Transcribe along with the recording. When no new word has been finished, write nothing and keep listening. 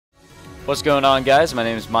What's going on, guys? My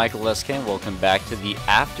name is Michael SK and welcome back to the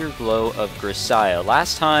Afterglow of Grisaia.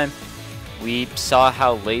 Last time we saw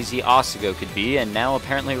how lazy Asako could be, and now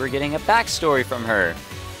apparently we're getting a backstory from her.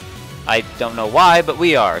 I don't know why, but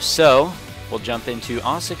we are. So we'll jump into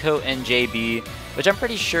Asako and JB, which I'm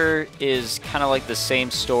pretty sure is kind of like the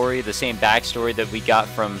same story, the same backstory that we got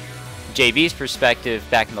from JB's perspective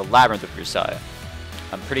back in the Labyrinth of Grisaia.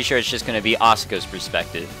 I'm pretty sure it's just going to be Asako's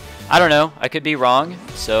perspective. I don't know, I could be wrong,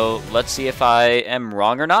 so let's see if I am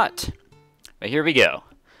wrong or not. But here we go.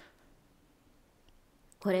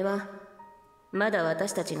 これはまだ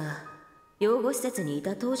私たちが養護施設にい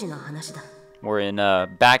た当時の話だ。 We're in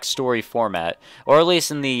backstory format, or at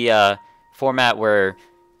least in the format where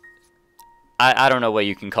I don't know what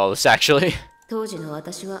you can call this actually. 当時の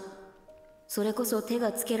私はそれこそ手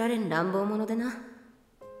がつけられん乱暴者でな。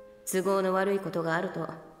都合の悪いことがあると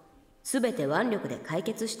すべて腕力で解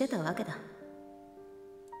決してたわけだ。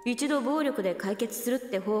一度暴力で解決するっ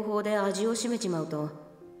て方法で味を占めちまうと、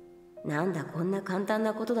なんだこんな簡単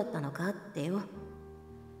なことだったのかってよ。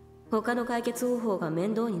他の解決方法が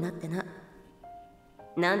面倒になってな。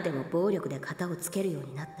何でも暴力で型をつけるよう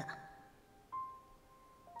になった。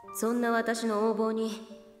そんな私の横暴に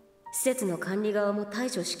施設の管理側も対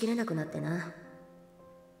処しきれなくなってな。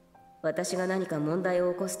私が何か問題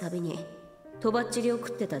を起こすたびにとばっちりを食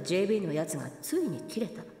ってた JB のやつがついに切れ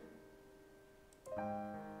た。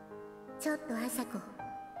ちょっと朝子、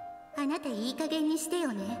あなたいい加減にして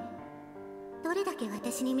よね。どれだけ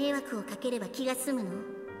私に迷惑をかければ気が済むの？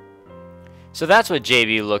 So that's what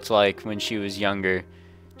JB looked like when she was younger.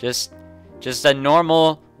 Just a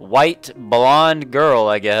normal white blonde girl,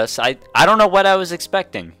 I guess. I don't know what I was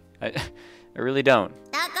expecting. I really don't.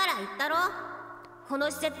 だから言ったろ。こ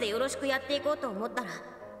の施設でよろしくやっていこうと思ったら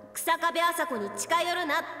Kusakabe Asakoに近寄る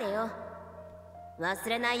なってよ。忘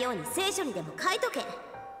れないように聖書にでも書いとけ。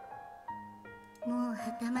もう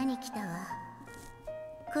頭にきたわ。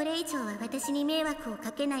これ以上は私に迷惑を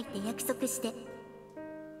かけないって約束して。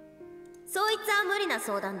そいつは無理な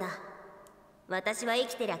相談だ。私は生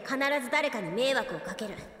きてりゃ必ず誰かに迷惑をかけ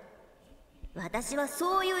る。私は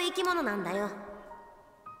そういう生き物なんだよ。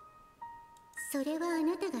それはあ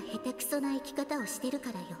なたが下手くそな生き方をしてる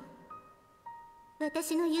からよ。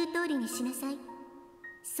私の言う通りにしなさい。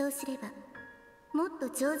そうすればもっと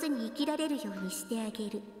上手に生きられるようにしてあげ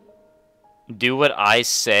る。 Do what I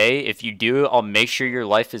say. If you do, I'll make sure your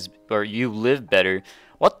life is, or you live better.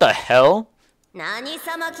 What the hell? 何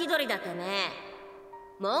様気取りだってね。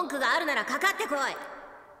文句があるならかかってこい。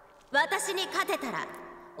私に勝てたら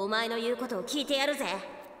お前の言うことを聞いてやるぜ。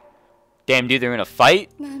 Damn, dude, they're gonna fight?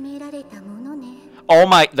 舐められたものね。 Oh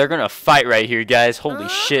my, they're gonna fight right here, guys. Holy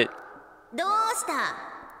shit. どうし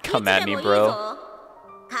た？ Come at me, bro.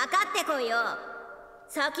 かかってこいよ。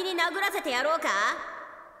先に殴らせてやろうか。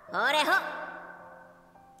ほれほ。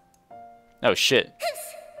 Oh shit.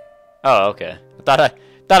 Oh, okay.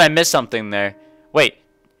 I missed something there. Wait,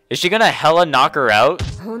 is she gonna hella knock her out?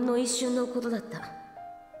 ほんの一瞬のことだった。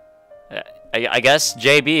I guess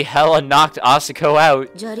JB hella knocked Asako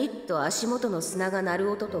out. ジャリッと足元の砂が鳴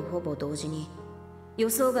る音とほぼ同時に予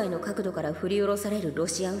想外の角度から振り下ろされるロ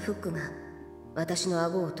シアンフックが私の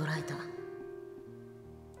顎を捉えた。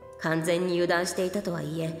完全に油断していたとは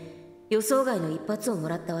いえ、予想外の一発をも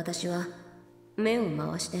らった私は目を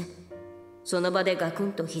回してその場でガク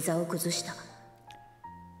ンと膝を崩した。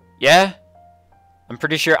 Yeah? I'm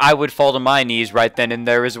pretty sure I would fall to my knees right then and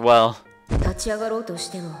there as well. 立ち上がろうとし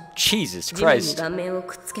ても Jesus 地面に Christ. 顔面を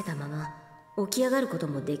くっつけたまま起き上がること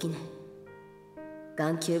もできない。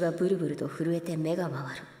眼球がブルブルと震えて目が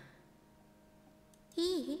回る。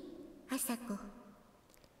いい？朝子。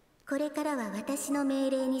これからは私の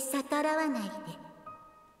命令に逆らわないで。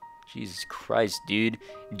 Jesus Christ, dude.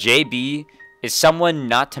 JB is someone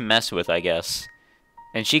not to mess with, I guess.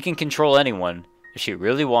 And she can control anyone if she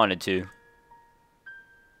really wanted to.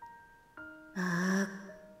 ああ、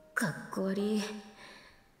かっこ悪い。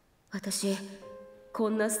私、こ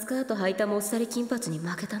んなスカート履いたもっさり金髪に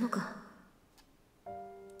負けたのか。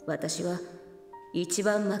私は一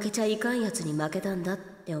番負けちゃいかんやつに負けたんだっ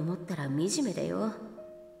て思ったら惨めだよ。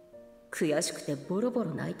悔しくてボロボ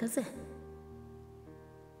ロ泣いたぜ。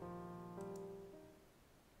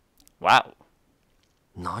 Wow.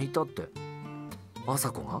 泣いたって？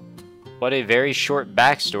朝子が？ What a very short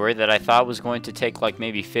backstory that I thought was going to take like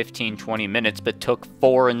maybe 15-20 minutes, but took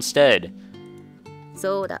 4 instead.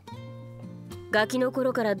 そうだ。ガキの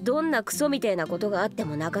頃からどんなクソみてえなことがあって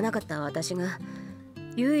も泣かなかった私が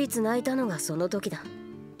唯一泣いたのがその時だ。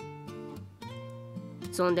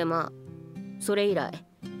そんでまあ、それ以来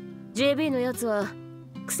JB のやつは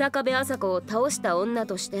Kusakabe Asakoを倒した女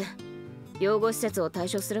として養護施設を退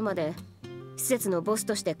所するまで施設のボス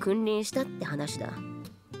として君臨したって話だ。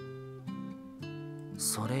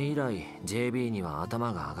それ以来 JB には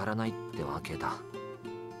頭が上がらないってわけだ。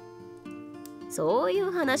そうい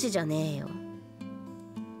う話じゃねえよ。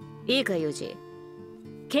いいかユージ、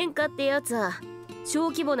喧嘩ってやつは小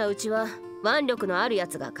規模なうちは腕力のあるや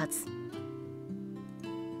つが勝つ。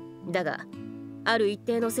だがある一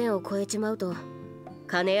定の線を越えちまうと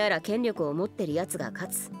金やら権力を持ってるやつが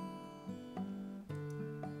勝つ。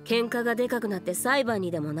喧嘩がでかくなって裁判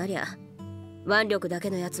にでもなりゃ腕力だけ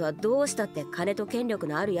のやつはどうしたって金と権力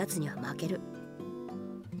のあるやつには負ける。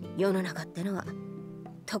世の中ってのは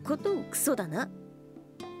とことんクソだな。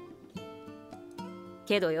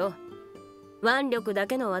けどよ、腕力だ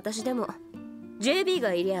けの私でも JB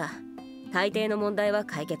がいりゃ大抵の問題は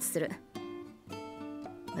解決する。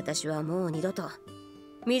私はもう二度と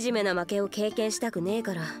惨めな負けを経験したくねえ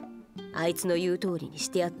からあいつの言う通りにし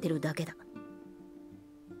てやってるだけだ。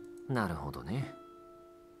なるほどね。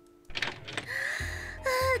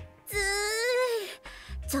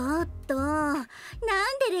ちょっと、なん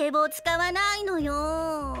で冷房使わないの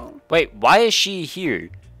よ。 Wait, why is she here?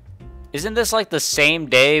 Isn't this like the same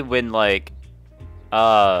day when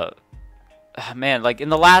man, like in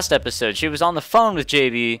the last episode, she was on the phone with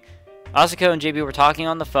JB. Asako and JB were talking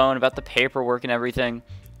on the phone about the paperwork and everything.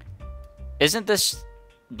 Isn't this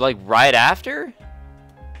like right after?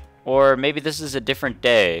 Or maybe this is a different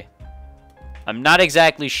day. I'm not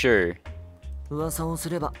exactly sure. 噂をす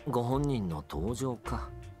ればご本人の登場か。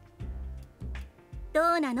ど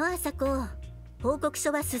うなのあさこ、報告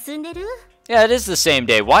書は進んでる？ Yeah, it is the same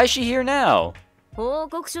day. Why is she here now? 報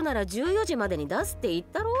告書なら14時までに出すって言っ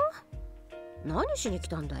たろ。何しに来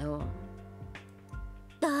たんだよ。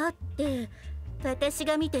だって私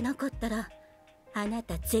が見てなかったらあな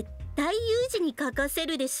た絶対有事に書かせ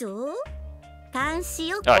るでしょ。監視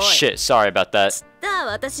よ。 Oh shit, sorry about that. 知った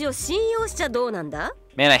私を信用しちゃどうなんだ。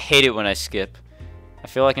 Man, I hate it when I skip. I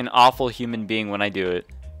feel like an awful human being when I do it.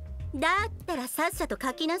 だったらさっさと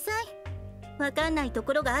書きなさい。わかんないと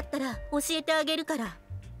ころがあったら教えてあげるから。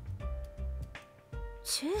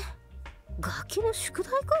ガキの宿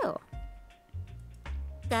題かよ。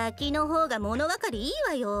ガキの方が物分かりいい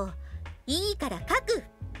わよ。いいから書く。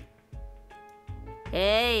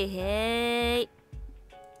へいへい。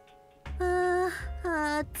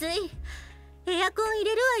暑い。エアコン入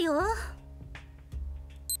れるわよ。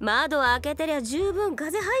窓開けてりゃ十分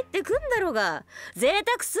風入ってくんだろうが、贅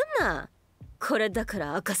沢すんな。これだか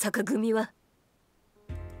ら赤坂組は。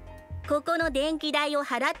ここの電気代を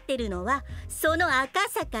払ってるのはその赤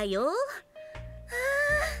坂よ。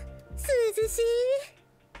涼しい。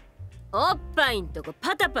おっぱいんとこ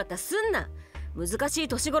パタパタすんな。難しい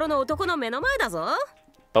年頃の男の目の前だぞ。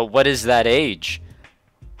 But what is that age?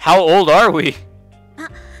 How old are we? あ、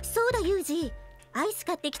そうだユージ。アイス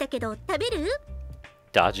買ってきたけど食べる？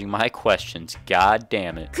 Dodging my questions. God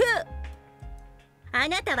damn it. あ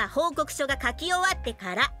なたは報告書が書き終わって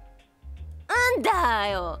から。んだ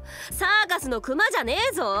よ。サーカスのクマじゃね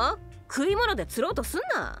えぞ。食い物で釣ろうとすん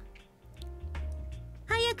な。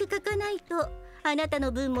早く書かないとあなた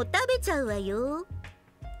の分も食べちゃうわよ。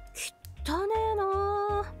汚ねえ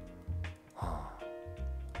な。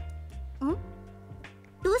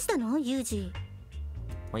どうしたのユージ？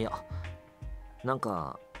いや、なん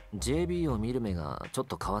か JB を見る目がちょっ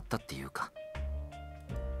と変わったっていうか。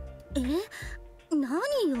何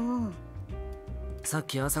よ。さっ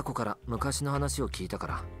き朝子から昔の話を聞いたか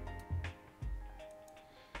ら。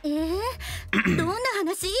どんな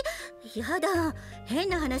話？やだ、変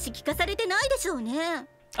な話聞かされてないでしょうね。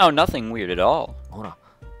Oh, nothing weird at all. ほら、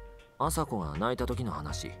朝子が泣いた時の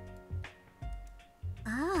話。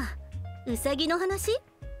ああ、ウサギの話？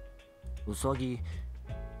ウサギ。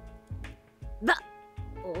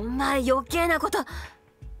お前余計なこと。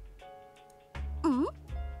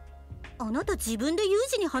あなた自分でユー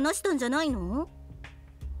ジに話したんじゃないの？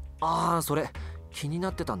ああ、それ気に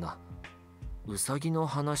なってたんだ。ウサギの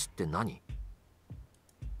話って何？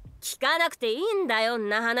聞かなくていいんだよん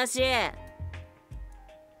な話。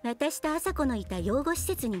私と朝子のいた養護施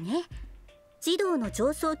設にね、児童の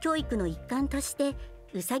上層教育の一環として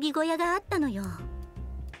ウサギ小屋があったのよ。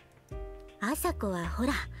朝子はほ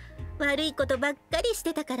ら悪いことばっかりし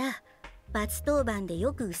てたから罰当番で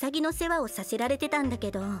よくウサギの世話をさせられてたんだけ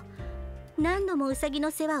ど、何度もウサギの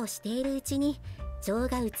世話をしているうちに情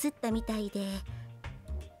が移ったみたいで、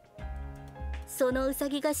そのウサ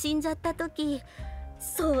ギが死んじゃった時、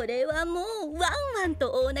それはもうワンワン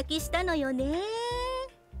と大泣きしたのよね。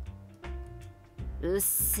うっ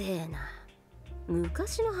せえな。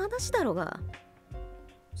昔の話だろが。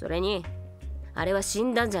それにあれは死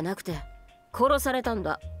んだんじゃなくて殺されたん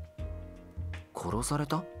だ。殺され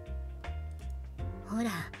た？ほら、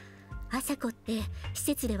朝子って施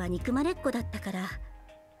設では憎まれっ子だったから、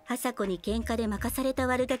朝子に喧嘩で任された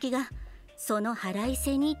悪ガキがその腹い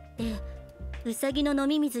せにってウサギの飲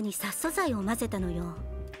み水に殺素剤を混ぜたのよ。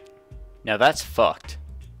 Now that's fucked.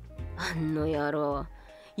 あんの野郎、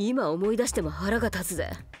今思い出しても腹が立つぜ。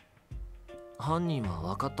犯人は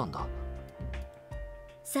分かったんだ。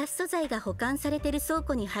殺素剤が保管されてる倉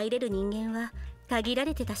庫に入れる人間は限ら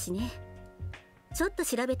れてたしね。ちょっと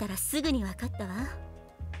調べたらすぐに分かったわ。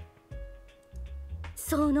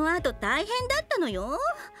その後大変だったのよ。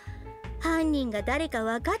犯人が誰か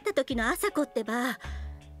分かった時の朝子ってば、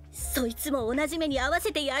そいつも同じ目に合わ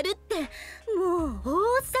せてやるってもう大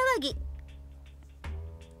騒ぎ。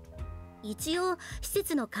一応施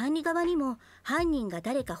設の管理側にも犯人が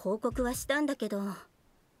誰か報告はしたんだけど、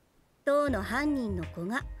当の犯人の子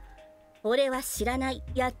が俺は知らない、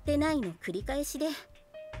やってないの繰り返しで、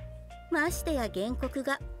ましてや原告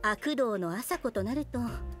が悪道の朝子となると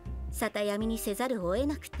沙汰闇にせざるを得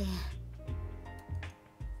なくて、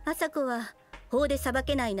朝子は法で裁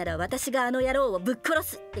けないなら私があの野郎をぶっ殺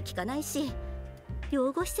すって聞かないし、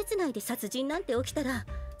養護施設内で殺人なんて起きたら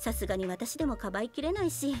さすがに私でもかばいきれな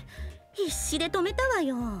いし、必死で止めたわ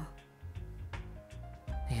よ。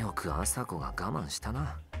よく朝子が我慢した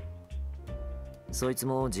な。そいつ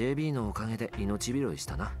も JB のおかげで命拾いし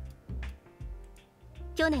たな。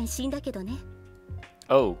去年死んだけどね。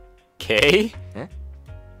Okay? え？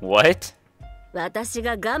 What? 私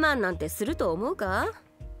が我慢なんてすると思うか？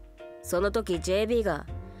その時 JB が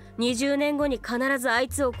20年後に必ずあい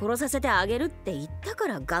つを殺させてあげるって言ったか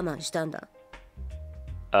ら我慢したんだ。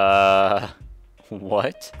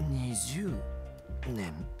What? 20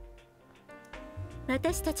年？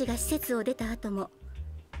私たちが施設を出た後も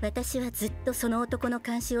私はずっとその男の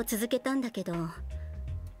監視を続けたんだけど、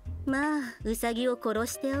まあウサギを殺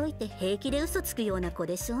しておいて平気で嘘つくような子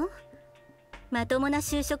でしょ。まともな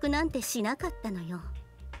就職なんてしなかったのよ。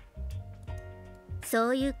そ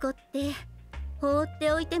ういう子って放っ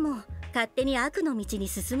ておいても勝手に悪の道に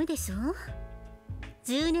進むでしょ。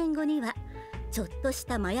10年後にはちょっとし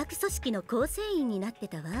た麻薬組織の構成員になって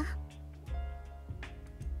たわ。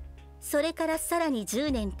それからさらに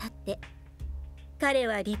10年経って彼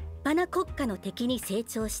は立派な国家の敵に成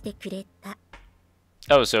長してくれた。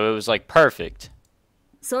 Oh, so it was like perfect.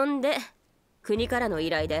 そんで国からの依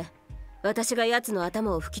頼で私が奴の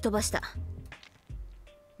頭を吹き飛ばした。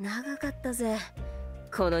長かったぜ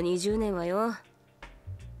この20年はよ。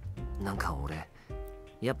なんか俺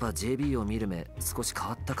やっぱ JB を見る目少し変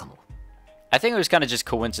わったかも。I think it was kind of just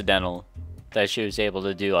coincidental that she was able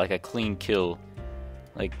to do like a clean kill.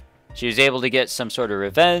 Like, she was able to get some sort of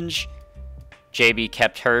revenge. JB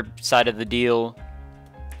kept her side of the deal.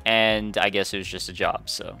 And I guess it was just a job,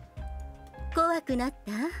 so. 怖くなっ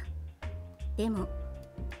た？でも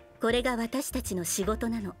これが私たちの仕事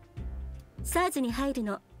なの。CIRSに入る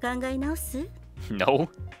の考え直す？ No.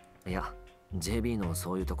 いや JB の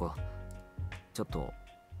そういうとこちょっと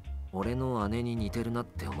俺の姉に似てるなっ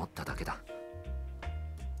て思っただけだ。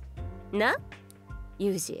な？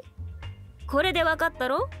ユージ、これで分かった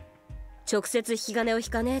ろ？直接引き金を引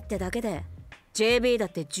かねえってだけで JB だっ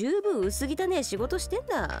て十分薄汚ねえ仕事してん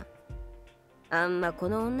だ。あんまこ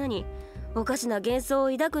の女におかしな幻想を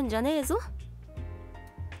抱くんじゃねえぞ。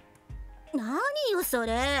何よそ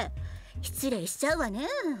れ、失礼しちゃうわね。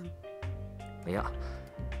いや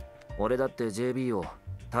俺だって JB を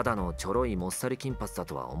ただのちょろいもっさり金髪だ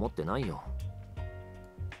とは思ってないよ。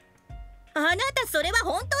あなたそれは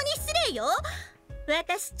本当に失礼よ。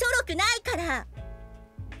私ちょろくないから。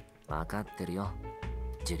分かってるよ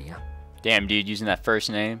ジュリア。 Damn, dude, using that first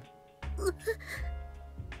name.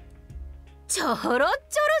 ちょろっちょろじ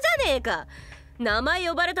ゃねえか。名前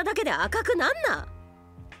呼ばれただけで赤くなんな。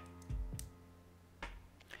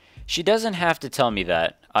She doesn't have to tell me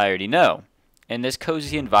that. I already know. In this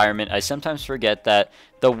cozy environment, I sometimes forget that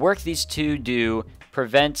the work these two do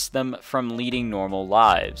prevents them from leading normal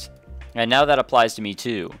lives. And now that applies to me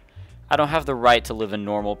too. I don't have the right to live a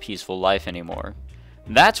normal, peaceful life anymore.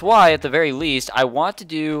 That's why, at the very least, I want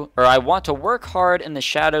to work hard in the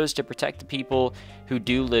shadows to protect the people who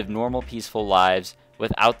do live normal, peaceful lives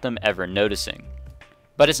without them ever noticing.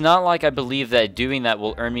 But it's not like I believe that doing that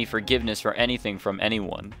will earn me forgiveness for anything from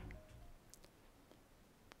anyone.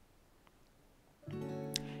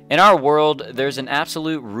 In our world, there's an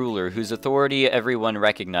absolute ruler whose authority everyone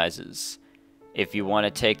recognizes. If you want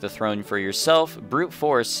to take the throne for yourself, brute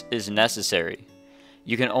force is necessary.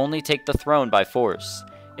 You can only take the throne by force.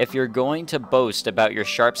 If you're going to boast about your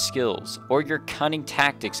sharp skills or your cunning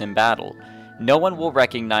tactics in battle, no one will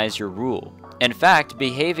recognize your rule. In fact,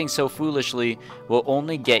 behaving so foolishly will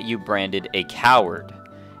only get you branded a coward.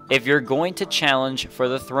 If you're going to challenge for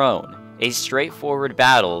the throne, a straightforward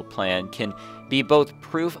battle plan can be both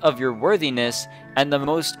proof of your worthiness and the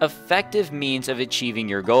most effective means of achieving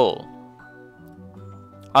your goal.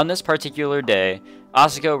 On this particular day,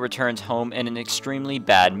 Asako returns home in an extremely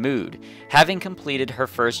bad mood, having completed her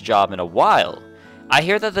first job in a while. I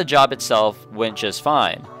hear that the job itself went just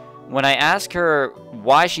fine. When I ask her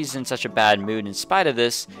why she's in such a bad mood in spite of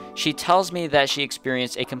this, she tells me that she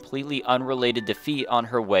experienced a completely unrelated defeat on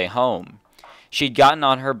her way home. She'd gotten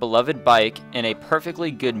on her beloved bike in a perfectly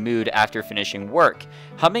good mood after finishing work,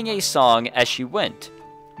 humming a song as she went.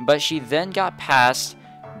 But she then got passed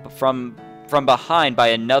from behind by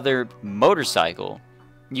another motorcycle.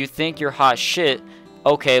 You think you're hot shit,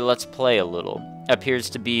 okay, let's play a little, appears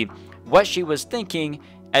to be what she was thinking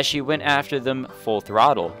as she went after them full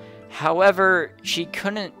throttle. However, she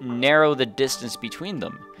couldn't narrow the distance between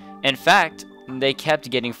them. In fact, they kept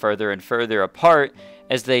getting further and further apart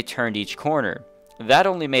as they turned each corner. That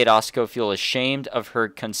only made Asako feel ashamed of her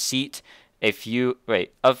conceit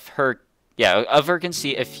of her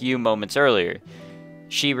conceit a few moments earlier.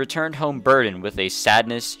 She returned home burdened with a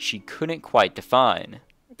sadness she couldn't quite define.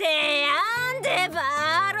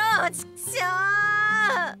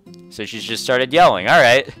 So she just started yelling,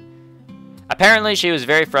 alright. Apparently she was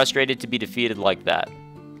very frustrated to be defeated like that.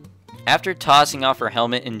 After tossing off her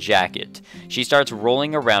helmet and jacket, she starts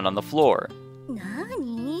rolling around on the floor.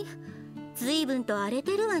 随分と荒れ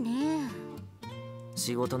てるわね。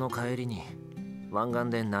仕事の帰りに湾岸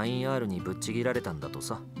で 9R にぶっちぎられたんだと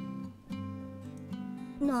さ。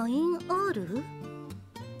9R？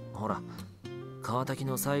 ほら、川滝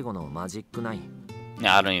の最後のマジック9。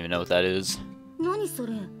I don't even know what that is. 何そ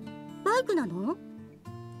れ？バイクなの？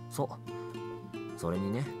そう。それ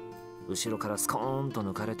にね、後ろからスコーンと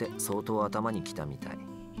抜かれて相当頭にきたみたい。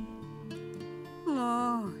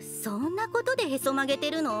もうそんなことでへそ曲げて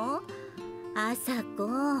るの？あさこ、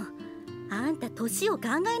あんた年を考え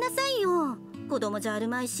なさいよ。子供じゃある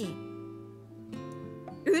まいし。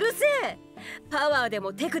うるせえ。パワーで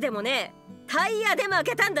もテクでもねえ、タイヤで負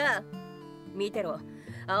けたんだ。見てろ、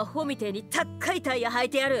アホみてえに高いタイヤ履い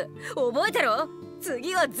てやる。覚えてろ、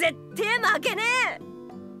次は絶対負けねえ。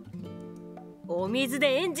お水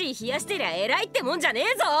でエンジン冷やしてりゃ偉いってもんじゃねえ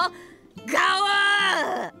ぞ。ガオ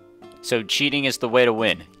ー。 So cheating is the way to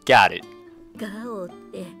win. Got it. ガオっ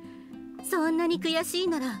て、そんなに悔しい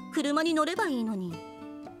なら車に乗ればいいのに。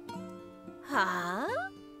はあ？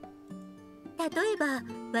例えば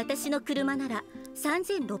私の車なら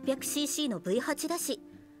 3600cc の V8 だし、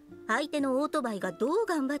相手のオートバイがどう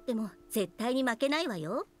頑張っても絶対に負けないわ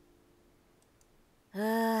よ。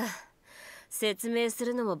ああ、説明す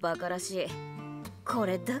るのもバカらしい。こ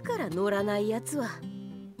れだから乗らないやつは。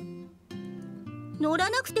乗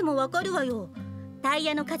らなくてもわかるわよ。タイ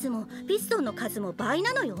ヤの数もピストンの数も倍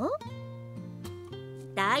なのよ。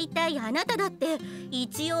だいたいあなただって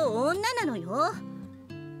一応女なのよ。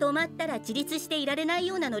止まったら自立していられない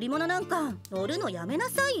ような乗り物なんか乗るのやめな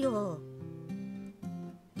さいよ。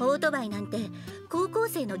オートバイなんて高校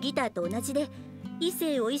生のギターと同じで、異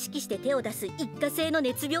性を意識して手を出す一過性の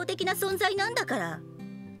熱病的な存在なんだから。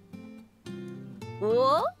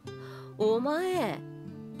お前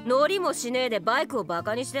乗りもしねえでバイクをバ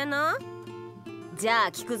カにしてんな。じゃ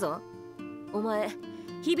あ聞くぞ。お前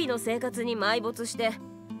日々の生活に埋没して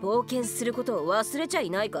冒険することを忘れちゃい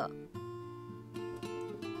ないか？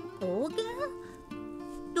冒険？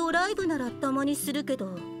ドライブならたまにするけ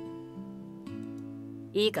ど。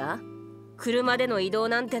いいか？車での移動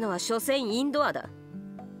なんてのは所詮インドアだ。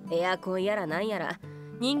エアコンやらなんやら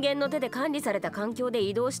人間の手で管理された環境で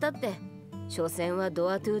移動したって所詮は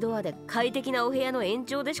ドアトゥードアで快適なお部屋の延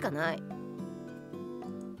長でしかない。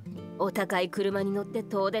お高い車に乗って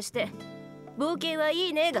遠出して冒険はい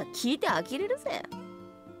いねが聞いて呆れるぜ。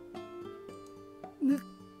むっか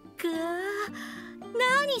ー、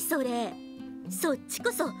何それ。そっち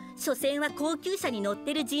こそ所詮は高級車に乗っ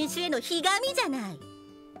てる人種へのひがみじゃない。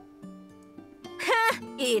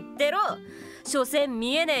言ってろ。所詮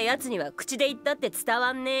見えねえやつには口で言ったって伝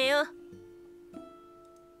わんねえよ。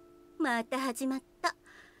また始まった。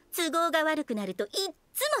都合が悪くなるといっ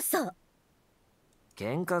つもそう。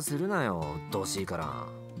喧嘩するなよ、うっとうしいから。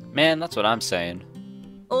 Man, that's what I'm saying.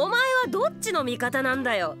 お前はどっちの味方なん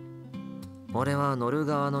だよ。俺は乗る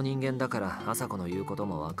側の人間だから朝子の言うこと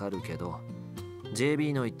もわかるけど、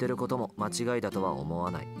 JB の言ってることも間違いだとは思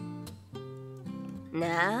わない。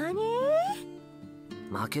なーに？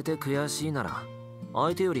負けて悔しいなら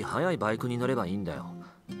相手より速いバイクに乗ればいいんだよ。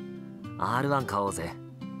 R1 買おうぜ。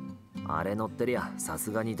あれ乗ってりゃさ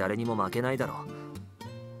すがに誰にも負けないだろう。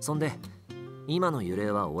そんで今の揺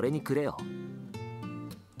れは俺にくれよ。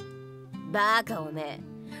バカおめえ、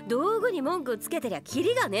道具に文句つけてりゃキ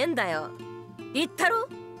リがねえんだよ。言ったろ、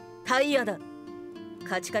タイヤだ。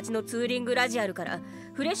カチカチのツーリングラジアルから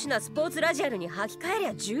フレッシュなスポーツラジアルに履き替えり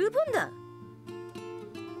ゃ十分だ。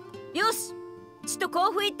よし、ちと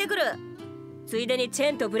甲府行ってくる。ついでにチェ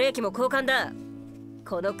ーンとブレーキも交換だ。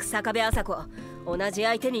この草壁麻子、同じ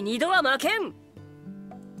相手に二度は負けん。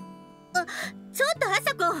ちょっと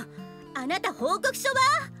麻子、あなた報告書は？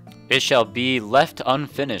 It shall be left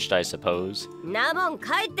unfinished, I suppose. なもん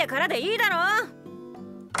帰ってからでいいだろ。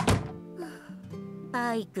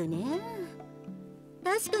バイクね。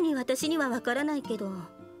確かに私にはわからないけど、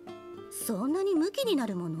そんなにムキにな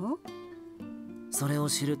るもの？それを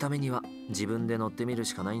知るためには自分で乗ってみる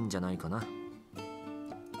しかないんじゃないかな。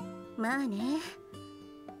まあね、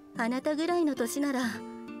あなたぐらいの年なら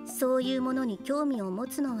そういうものに興味を持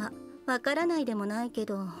つのはわからないでもないけ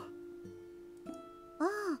ど。ああ、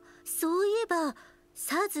そういえば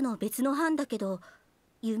CIRSの別の班だけど、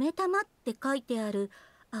夢玉って書いてある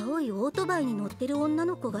青いオートバイに乗ってる女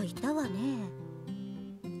の子がいたわね。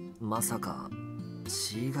まさか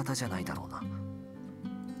C 型じゃないだろうな。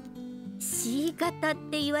 C 型っ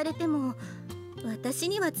て言われても私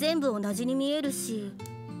には全部同じに見えるし。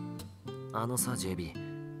あのさ JB、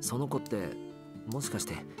 その子ってもしかし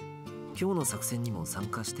て今日の作戦にも参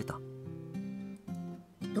加してた？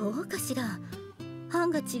どうかしら。班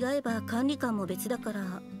が違えば管理官も別だか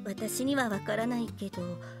ら私にはわからないけど、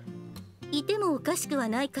いてもおかしくは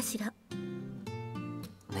ないかしら。ね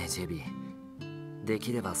え JB、 で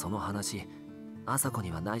きればその話麻子に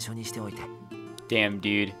は内緒にしておいて。 Damn,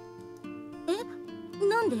 dude. え、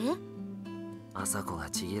なんで？麻子が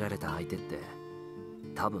ちぎられた相手って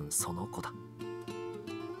多分その子だ。あ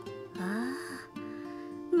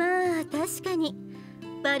あ、まあ確かに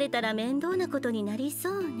バレたら面倒なことになりそ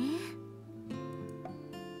うね。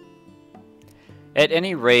 At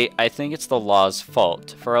any rate, I think it's the law's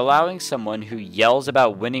fault for allowing someone who yells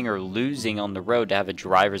about winning or losing on the road to have a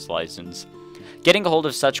driver's license. Getting a hold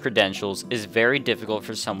of such credentials is very difficult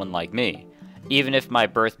for someone like me. Even if my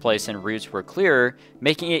birthplace and roots were clearer,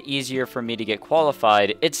 making it easier for me to get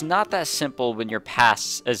qualified, it's not that simple when your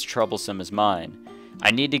past's as troublesome as mine.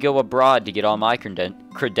 I need to go abroad to get all my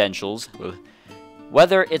credentials,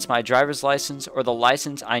 whether it's my driver's license or the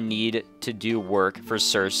license I need to do work for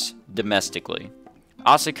CIRS domestically.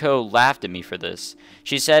 Asako laughed at me for this.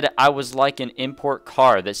 She said I was like an import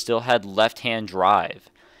car that still had left-hand drive.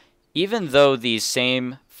 Even though these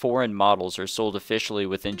same foreign models are sold officially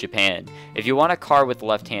within Japan, if you want a car with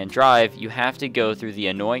left-hand drive, you have to go through the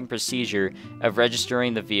annoying procedure of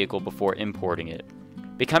registering the vehicle before importing it.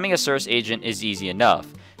 Becoming a CIRS agent is easy enough,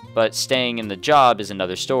 but staying in the job is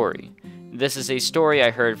another story. This is a story I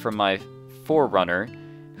heard from my forerunner,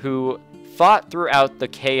 who fought throughout the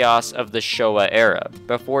chaos of the Showa era,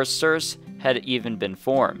 before CIRS had even been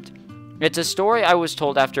formed. It's a story I was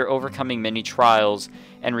told after overcoming many trials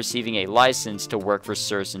and receiving a license to work for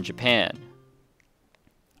CIRS in Japan.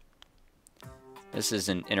 This is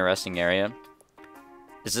an interesting area.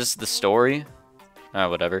 Is this the story?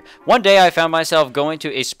 Whatever. One day I found myself going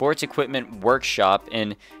to a sports equipment workshop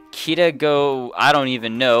in Kitago, I don't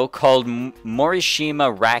even know, called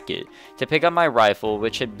Morishima Racket, to pick up my rifle,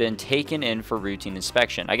 which had been taken in for routine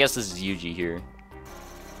inspection. I guess this is Yuuji here.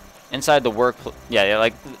 Inside the work, yeah,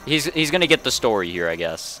 like he's gonna get the story here, I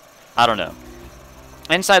guess. I don't know.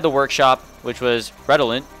 Inside the workshop, which was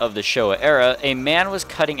redolent of the Showa era, a man was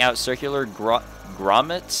cutting out circular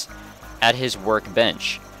grommets at his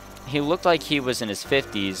workbench. He looked like he was in his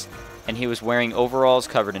 50s, and he was wearing overalls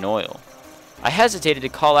covered in oil. I hesitated to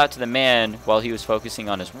call out to the man while he was focusing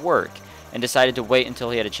on his work, and decided to wait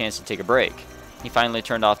until he had a chance to take a break. He finally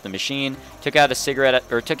turned off the machine, took a cigarette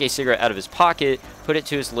out of his pocket, put it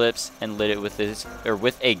to his lips, and lit it with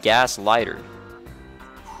a gas lighter.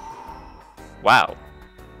 Wow.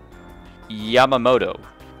 Yamamoto.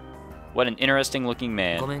 What an interesting looking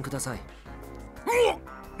man. ごめんください。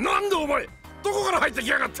なんでお前どこから入ってき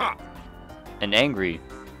やがった？ An angry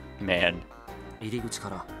man. 入り口か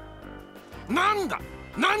ら。なんだ？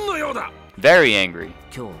何の用だ？ Very angry.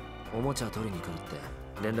 今日おもちゃ取りに来るっ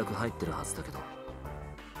て連絡入ってるはずだけど。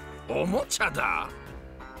おもちゃだ。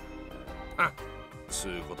あ、つ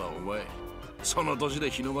うことはお前その年で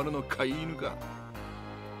日の丸の飼い犬か。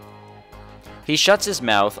He shuts his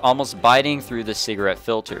mouth, almost biting through the cigarette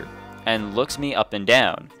filter, and looks me up and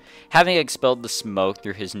down. Having expelled the smoke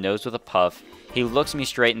through his nose with a puff, he looks me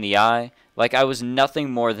straight in the eye, like I was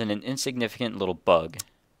nothing more than an insignificant little bug.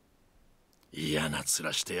 嫌な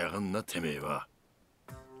面してやがんなてめえは。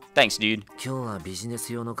Thanks, dude. 今日はビジネ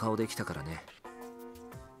ス用の顔で来たからね。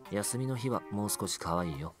休みの日はもう少し可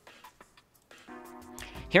愛いよ。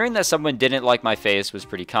 Hearing that someone didn't like my face was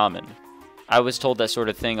pretty common. I was told that sort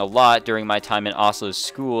of thing a lot during my time in Oslo's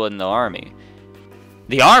school and the army.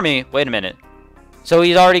 The army? Wait a minute. So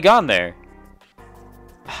he's already gone there.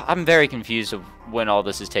 I'm very confused of when all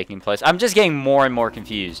this is taking place. I'm just getting more and more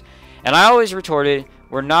confused. And I always retorted,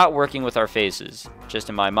 we're not working with our faces. Just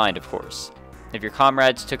in my mind, of course. If your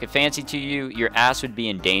comrades took a fancy to you, your ass would be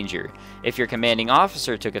in danger. If your commanding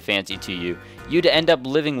officer took a fancy to you, you'd end up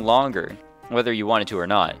living longer, whether you wanted to or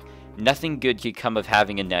not. Nothing good could come of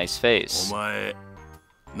having a nice face. お前、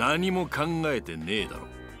何も考えてねえだろ。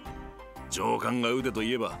上官が腕と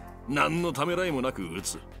いえば、何のためらいもなく撃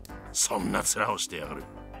つ。そんな面をしてやがる。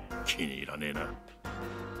気に入らねえな。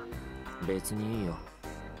別にいいよ。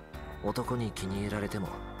男に気に入られても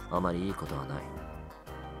あまりいいことはない。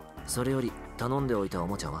それより頼んでおいたお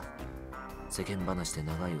もちゃは世間話で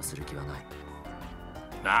長居をする気はない。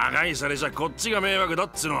長居されじゃこっちが迷惑だっ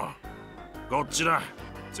つの。こっちだ。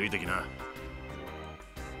ついてきな。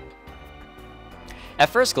At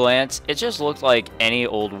first glance, it just looked like any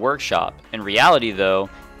old workshop. In reality, though,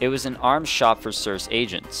 it was an arms shop for CIRS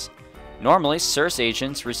agents. Normally, CIRS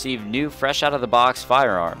agents receive new, fresh-out-of-the-box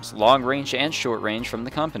firearms, long-range and short-range from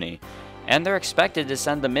the company, and they're expected to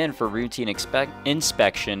send them in for routine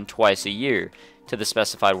inspection twice a year to the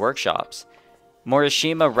specified workshops.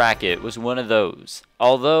 Morishima Racket was one of those.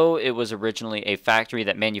 Although it was originally a factory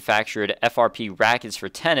that manufactured FRP rackets for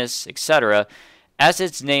tennis, etc., as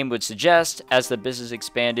its name would suggest, as the business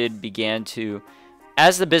expanded,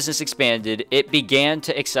 it began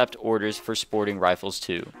to accept orders for sporting rifles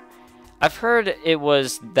too. I've heard it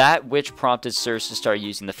was that which prompted CIRS to start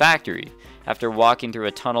using the factory. After walking through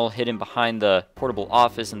a tunnel hidden behind the portable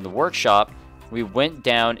office in the workshop, we went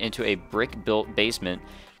down into a brick-built basement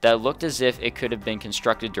that looked as if it could have been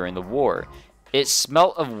constructed during the war. It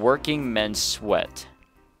smelt of working men's sweat.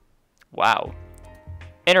 Wow.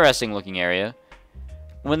 Interesting looking area.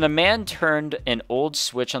 When the man turned an old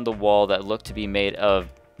switch on the wall that looked to be made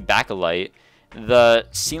of bakelite, the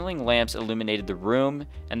ceiling lamps illuminated the room,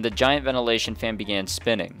 and the giant ventilation fan began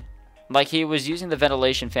spinning. Like he was using the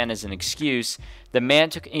ventilation fan as an excuse, the man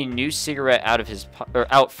took a new cigarette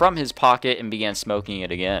out from his pocket and began smoking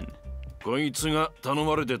it again. こいつが頼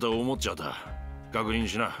まれてたおもちゃだ。確認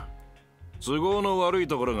しな。都合の悪い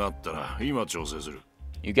ところがあったら今調整する。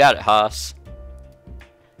You got it, Haas.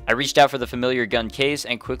 I reached out for the familiar gun case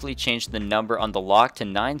and quickly changed the number on the lock to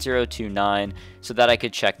 9029 so that I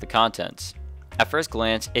could check the contents. At first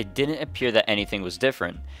glance, it didn't appear that anything was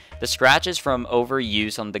different. The scratches from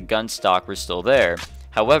overuse on the gun stock were still there.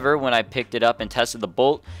 However, when I picked it up and tested the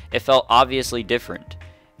bolt, it felt obviously different.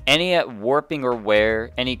 Any warping or wear,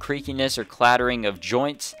 any creakiness or clattering of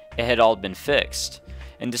joints, it had all been fixed.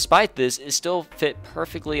 And despite this, it still fit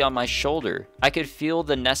perfectly on my shoulder. I could feel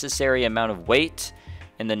the necessary amount of weight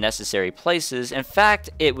in the necessary places. In fact,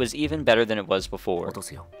 it was even better than it was before.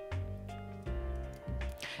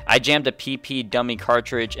 I jammed a PP dummy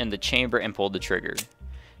cartridge in the chamber and pulled the trigger.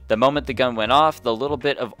 The moment the gun went off, the little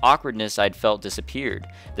bit of awkwardness I'd felt disappeared.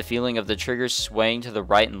 The feeling of the trigger swaying to the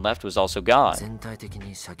right and left was also gone. 全体的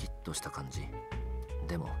にシャキッとした感じ。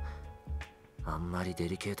でも、あんまりデ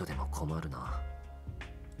リケートでも困るな。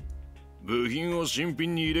部品を新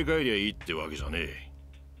品に入れ替えりゃいいってわけじゃねえ。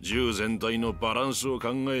銃全体のバランスを考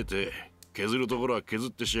えて、削るところは削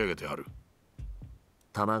って仕上げてある。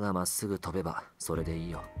弾がまっすぐ飛べばそれでい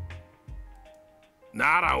いよ。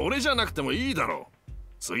なら俺じゃなくてもいいだろう。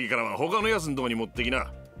次からは他のやつのとこに持ってき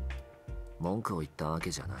な。文句を言ったわ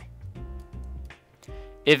けじゃない。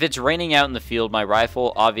If it's raining out in the field, my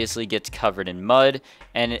rifle obviously gets covered in mud,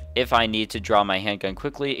 and if I need to draw my handgun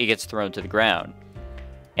quickly, it gets thrown to the ground.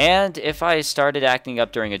 And if I started acting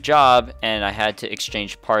up during a job and I had to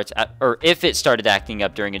exchange parts, if it started acting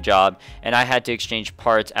up during a job and I had to exchange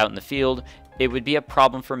parts out in the field, it would be a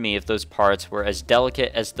problem for me if those parts were as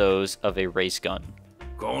delicate as those of a race gun.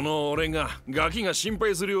 この俺がガキが心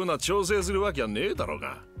配するような調整するわけはねえだろう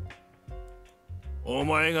が。お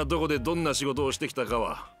前がどこでどんな仕事をしてきたか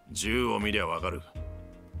は銃を見りゃわかる。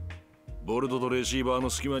ボルトとレシーバー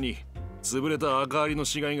の隙間に潰れた赤アリの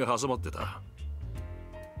死骸が挟まってた。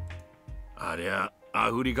ありゃ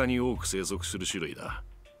アフリカに多く生息する種類だ。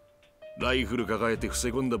ライフル抱えて伏せ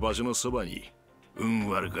込んだ場所のそばに運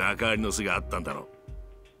悪く赤アリの巣があったんだろう。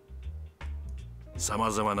さ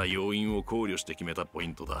まざまな要因を考慮して決めたポイ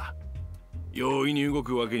ントだ。容易に動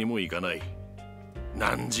くわけにもいかない。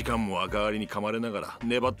何時間も赤アリに噛まれながら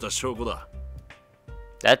粘った証拠だ。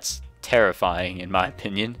That's terrifying, in my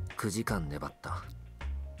opinion. 9時間粘った。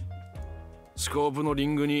スコープのリ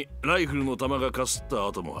ングにライフルの弾がかすった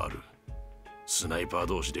跡もある。スナイパー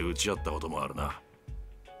同士で撃ち合ったこともあるな。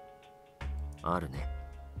あるね。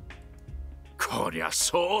こりゃ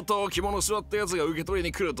相当着物座ったやつが受け取り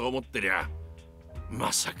に来ると思ってりゃ、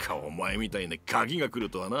まさかお前みたいなガキが来る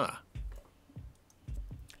とはな。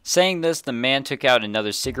Saying this, the man took out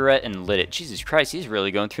another cigarette and lit it. Jesus Christ, he's really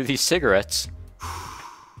going through these cigarettes.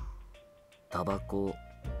 タバコ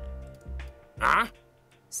あ？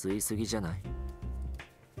吸いすぎじゃない？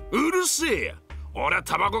うるせえや。俺は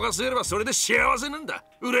タバコが吸えればそれで幸せなんだ。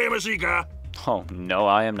羨ましいか？ Oh,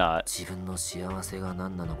 no, I am not. 自分の幸せが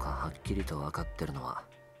何なのかはっきりと分かってるのは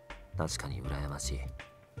確かに羨まし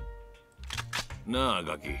い。なあ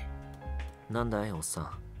ガキ。なんだいおっさん。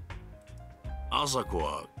朝子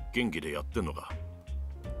は元気でやってんのか？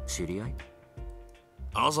知り合い？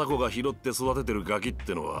朝子が拾って育ててるガキっ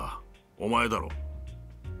てのはお前だろ。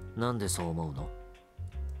なんでそう思うの？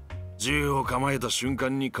銃を構えた瞬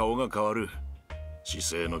間に顔が変わる。姿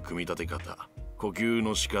勢の組み立て方、呼吸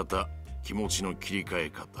の仕方、気持ちの切り替え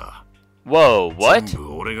方。Whoa, what? 全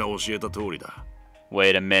部俺が教えた通りだ。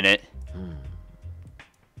Wait a minute.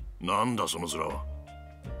 なんだその面は。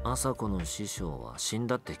朝子の師匠は死ん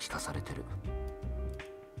だって聞かされてる。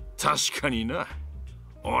確かにな。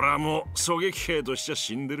俺はもう狙撃兵としちゃ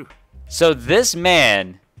死んでる。So this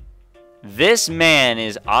man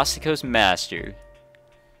is Asako's master.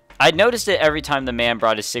 I noticed it every time the man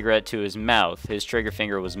brought a cigarette to his mouth. His trigger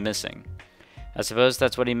finger was missing. I suppose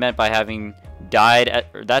that's what he meant by having died I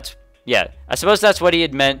suppose that's what he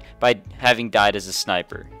had meant by having died as a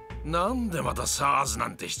sniper. なんでまた CIRS な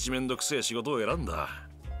んて七面倒くせえ仕事を選んだ。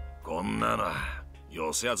こんなの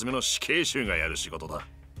寄せ集めの死刑囚がやる仕事だ。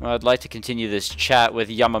Well, I'd like to continue this chat with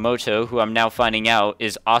Yamamoto, who I'm now finding out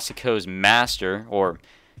is Asako's master, or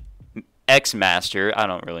ex-master, I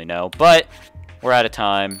don't really know, but we're out of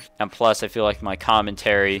time, and plus I feel like my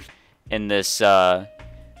commentary in this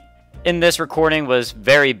recording was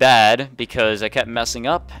very bad because I kept messing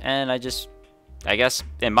up, and I guess,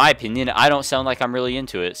 in my opinion, I don't sound like I'm really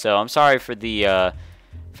into it, so I'm sorry for the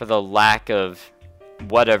lack of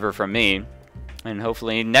whatever from me, and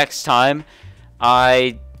hopefully next time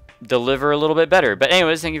I deliver a little bit better. But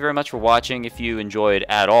anyways, thank you very much for watching. If you enjoyed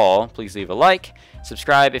at all, please leave a like,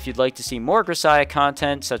 subscribe if you'd like to see more Grisaia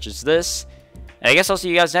content such as this, and I guess I'll see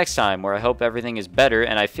you guys next time, where I hope everything is better,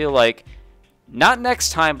 and I feel like not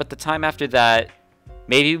next time, but the time after that,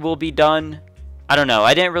 maybe we'll be done. I don't know.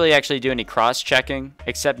 I didn't really actually do any cross-checking,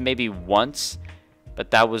 except maybe once, but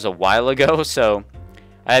that was a while ago, so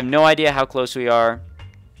I have no idea how close we are.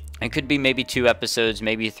 It could be maybe 2 episodes,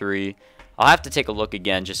 maybe 3. I'll have to take a look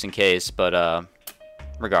again just in case, but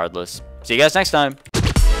regardless. See you guys next time.